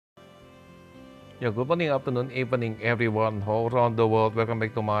Yeah, good morning, afternoon, evening, everyone all around the world. Welcome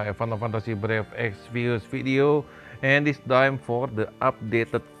back to my Final Fantasy Brave Exvius video. And it's time for the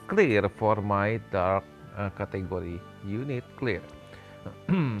updated clear for my dark category unit clear.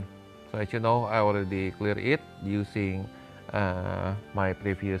 So as you know, I already cleared it using my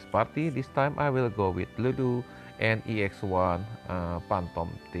previous party. This time I will go with Ludu and EX1 Phantom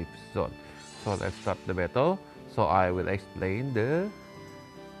Thief Zone. So let's start the battle. So I will explain the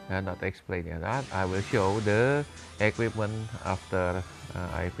not explaining that, I will show the equipment after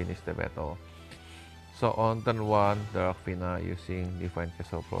I finish the battle. So on turn 1, Darkvina using Divine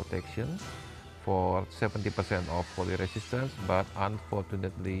Castle Protection for 70% of Holy Resistance, but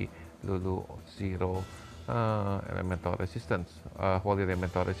unfortunately Lulu 0 Elemental Resistance, Holy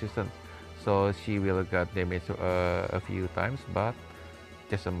Elemental Resistance. So she will get damage a few times, but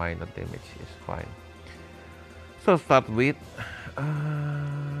just a minor damage is fine. So start with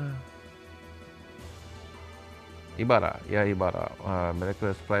Ibarra, yeah, Ibarra.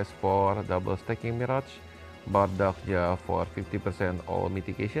 Miraculous Flash for double stacking Mirage, Bardakja for 50% all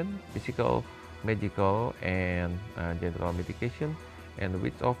mitigation, physical, magical, and general mitigation, and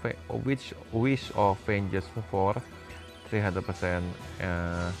Wish of Vengeance for 300%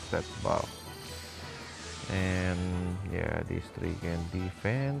 stats buff. And yeah, these three can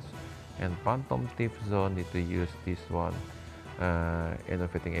defense. And Phantom Thief Zone need to use this one,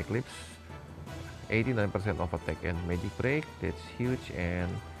 Innovating Eclipse. 89% of attack and magic break, that's huge.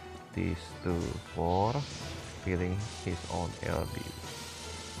 And these two for filling his own LB.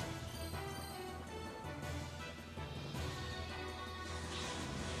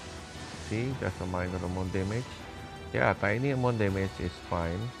 See, just a minor amount damage. Yeah, tiny amount damage is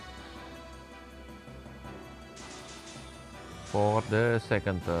fine. For the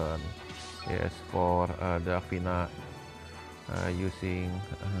second turn, yes, for the Afina using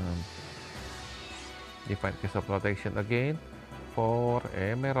Divine Castle Protection again. For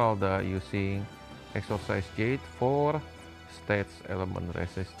Emeralda using Exorcise Jade for Stats Element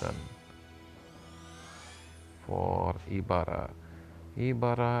Resistant. For Ibarra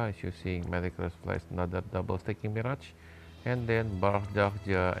is using Miraculous Flash, another double stacking Mirage, and then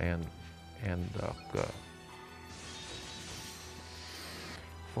Bardakja and Dark.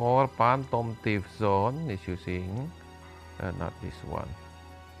 For Phantom Thief Zone is using not this one.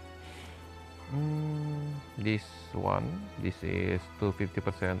 This one, this is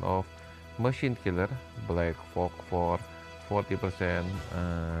 250% of Machine Killer, Black Fog for 40%,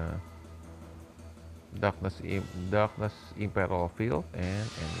 Darkness Imperial Field, and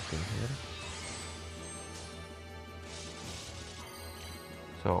anything here.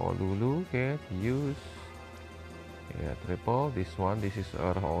 So Lulu can use triple. This one, this is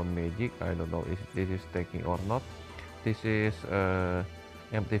our own magic. I don't know if this is taking or not. This is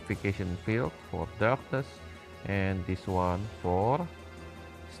amplification field for darkness, and this one for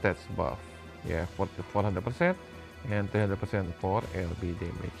stats buff. Yeah, for 400% and 300% for LB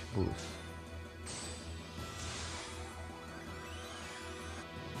damage boost.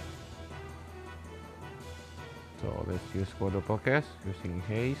 So let's use quadruple cast using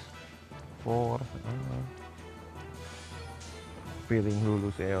haste for filling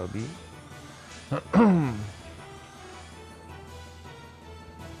Lulu's LB.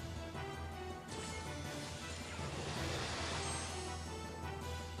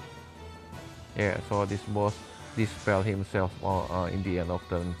 Yeah, so this boss dispel himself in the end of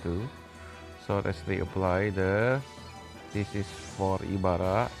turn 2. So let's reapply the. This is for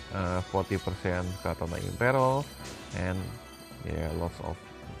Ibarra, 40% Katana Imperial, and yeah, lots of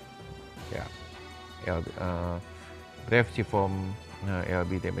Brave Chiefom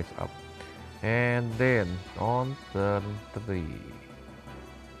LB damage up. And then on turn 3,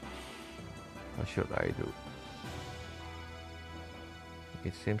 what should I do?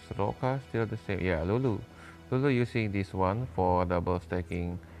 It seems Roka still the same. Yeah, Lulu using this one for double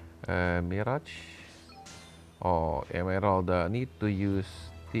stacking Mirage. Oh, Emeralda need to use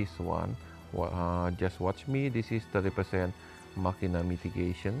this one. Just watch me. This is 30% Machina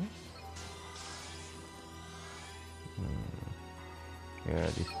mitigation. Yeah,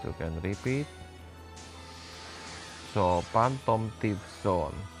 these two can repeat. So Phantom Thief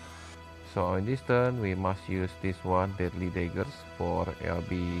Zone. So in this turn, we must use this one, Deadly Daggers, for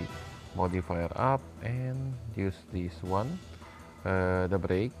LB modifier up, and use this one, the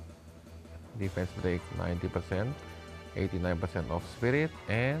break, defense break 90%, 89% of spirit,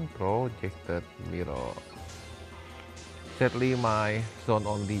 and projected mirror. Sadly, my zone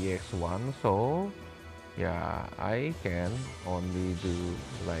only X1, so yeah, I can only do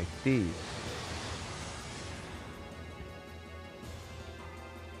like this.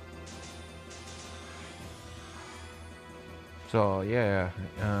 So yeah,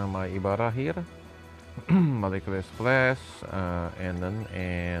 my Ibarra here, molecular splash, and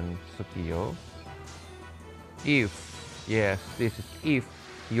Sukio. If, yes, this is if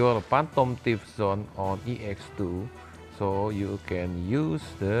your Phantom Thief Zone on EX2, so you can use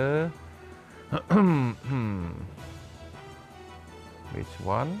the which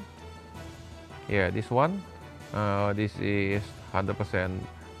one? Yeah, this one. This is 100%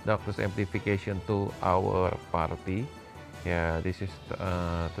 Darkness amplification to our party. Yeah, this is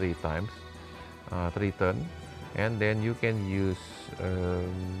 3 times, 3 turn, and then you can use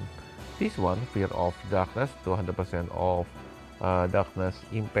this one, Fear of Darkness, to 100% of Darkness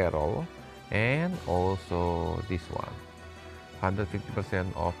Imperil, and also this one,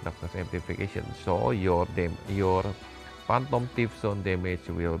 150% of Darkness amplification. So your Phantom Thief Zone damage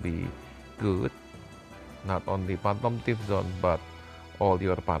will be good. Not only Phantom Thief Zone, but all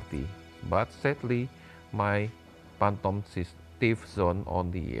your party. But sadly, my Phantom Thief Zone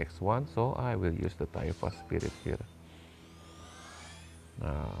on the X1, so I will use the Taifa Spirit here.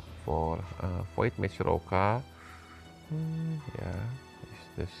 For Void Mage Roka, yeah, it's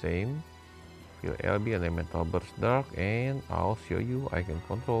the same. Feel LB Elemental Burst Dark, and I'll show you I can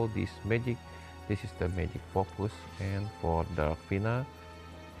control this magic. This is the magic focus. And for Dark Fina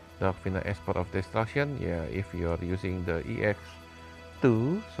Esper of Destruction, yeah, if you're using the EX2,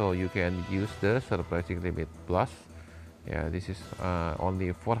 so you can use the Surprising Limit Plus. Yeah, this is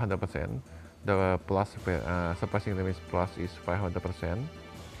only 400%. The plus Surprising Limit Plus is 500%.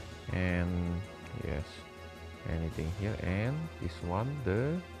 And yes, anything here. And this one,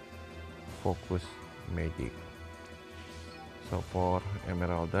 the Focus Magic. So for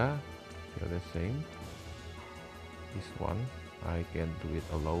Emeralda, they're the same. This one, I can do it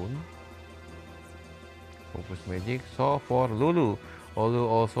alone. Focus Magic. So for Lulu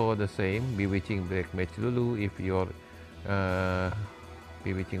also the same. Bewitching Black Mage Lulu. If you're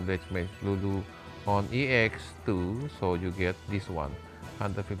Bewitching Black Mage Lulu on EX2, so you get this one,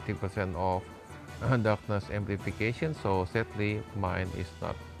 150% of Darkness amplification. So sadly, mine is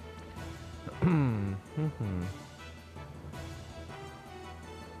not.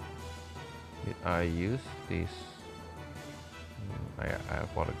 Did I use this? I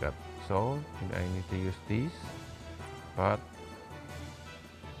forgot. So I need to use this. But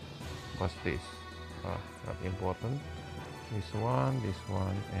what's this? Not important. This one,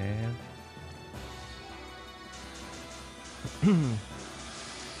 and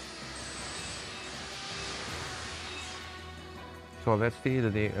so let's see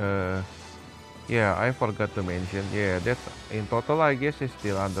the yeah, I forgot to mention. Yeah, that's in total, I guess, is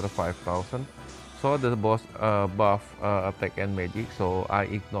still under 5,000. So the boss buff attack and magic, so I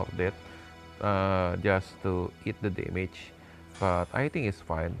ignore that just to eat the damage. But I think it's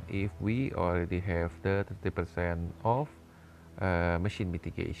fine if we already have the 30% of machine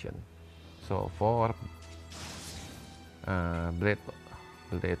mitigation. So for Blade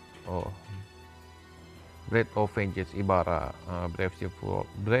of Vengeance Ibarra, Brave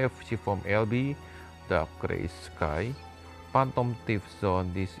Chiffon LB, Dark Gray Sky, Phantom Thief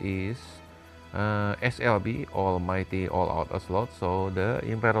Zone, this is SLB, Almighty All Out Slot, so the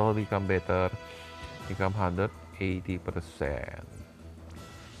Imperial become better, become 180%.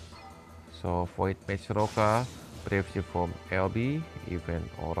 So Void Mage Roka, Brave Chiffon LB, Event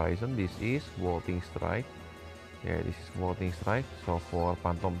Horizon, this is Vaulting Strike. Yeah, this is Vaulting Strike. So for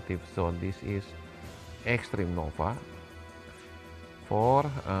Phantom Thief Zone, this is Extreme Nova. For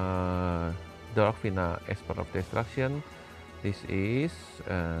Dark Fina Esper of Destruction, this is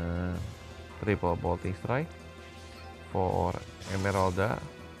Triple Bolting Strike. For Emeralda,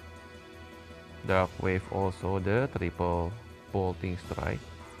 Dark Wave, also the Triple Bolting Strike.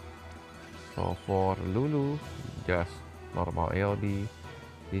 So for Lulu, just normal LB,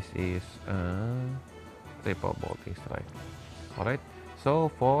 this is Triple Bolting Strike. Alright,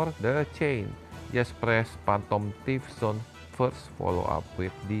 so for the chain, just press Phantom Thief Zone first, follow up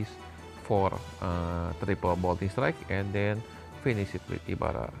with this 4 Triple Bolting Strike, and then finish it with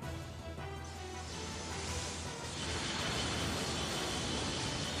Ibarra.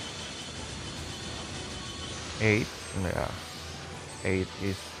 Eight, yeah, 8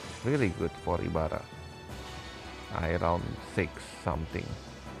 is really good for Ibarra. Around 6 something.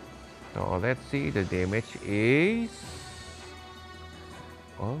 So let's see, the damage is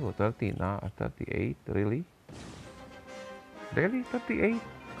 38, really? Really, 38?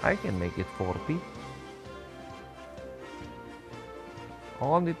 I can make it 40.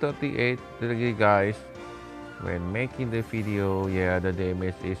 Only 38, really, guys. When making the video, yeah, the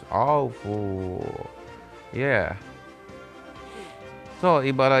damage is awful. Yeah. So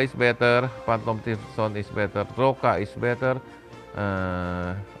Ibarra is better, Phantom Thief Zone is better, Roka is better,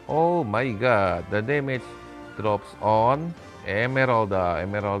 Uh, oh my god, the damage drops on Emeralda.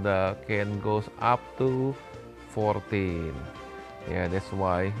 Emeralda can goes up to 14. Yeah, that's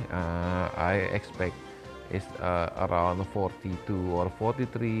why I expect it's around 42 or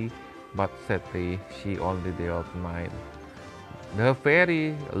 43, but sadly she only dealt 9. The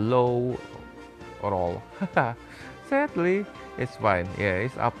very low roll. Sadly, it's fine. Yeah,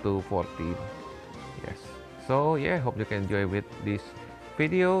 it's up to 14. Yes. So yeah, hope you can enjoy with this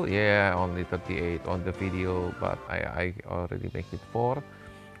video. Yeah, only 38 on the video, but I already make it for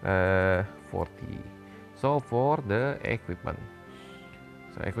 40. So for the equipment.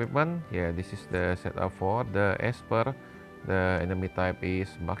 So equipment, yeah, this is the setup for the Esper. The enemy type is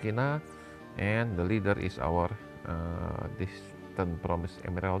Machina, and the leader is our distant promise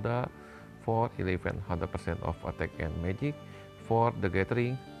Emeralda for 1100% of attack and magic. For the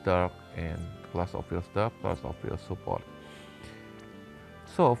gathering, dark and class of field stuff, class of field support.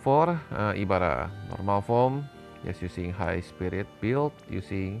 So for Ibarra, normal form, just using high spirit build,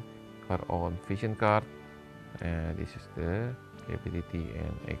 using her own vision card. And this is the ability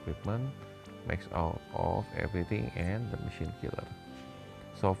and equipment, max out of everything and the machine killer.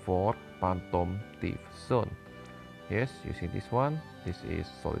 So for Phantom Thief Zone, yes, using this one. This is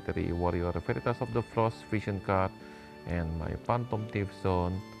Solitary Warrior Veritas of the Frost vision card, and my Phantom Thief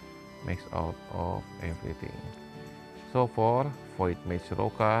Zone max out of everything. So for Void Mage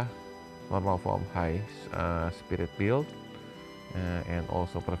Roka, normal form high spirit build, and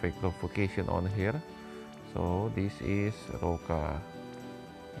also perfect provocation on here. So this is Roka.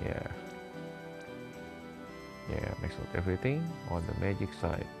 Yeah, max out everything on the magic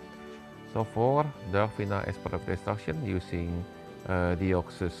side. So for Dark Fina as part of destruction, using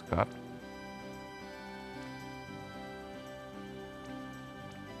Deoxys card.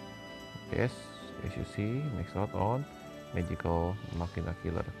 Yes, as you see, max out on magical Machina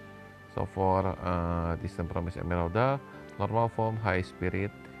killer. So for Distant Promise Emeralda, normal form high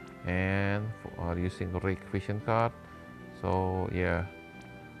spirit, and for using Rick vision card. So yeah,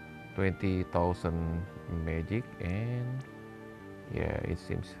 20,000 magic, and yeah, it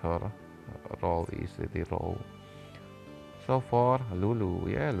seems her roll is really low. So for Lulu,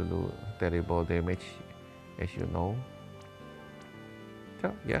 yeah, Lulu terrible damage, as you know.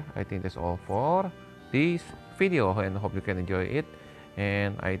 So yeah, I think that's all for this video, and hope you can enjoy it.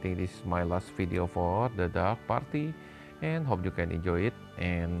 And I think this is my last video for the Dark Party, and hope you can enjoy it.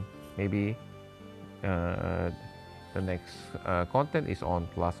 And maybe the next content is on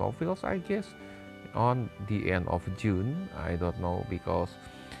Class of Fields, I guess, on the end of June. I don't know, because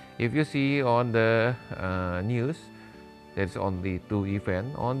if you see on the news, there's only 2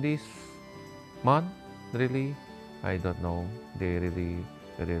 events on this month. Really, I don't know. They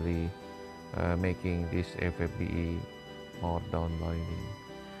really making this FFBE more downlining.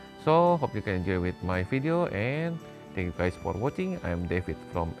 So hope you can enjoy with my video, and thank you guys for watching. I'm David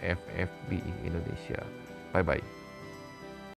from FFBE Indonesia. Bye bye.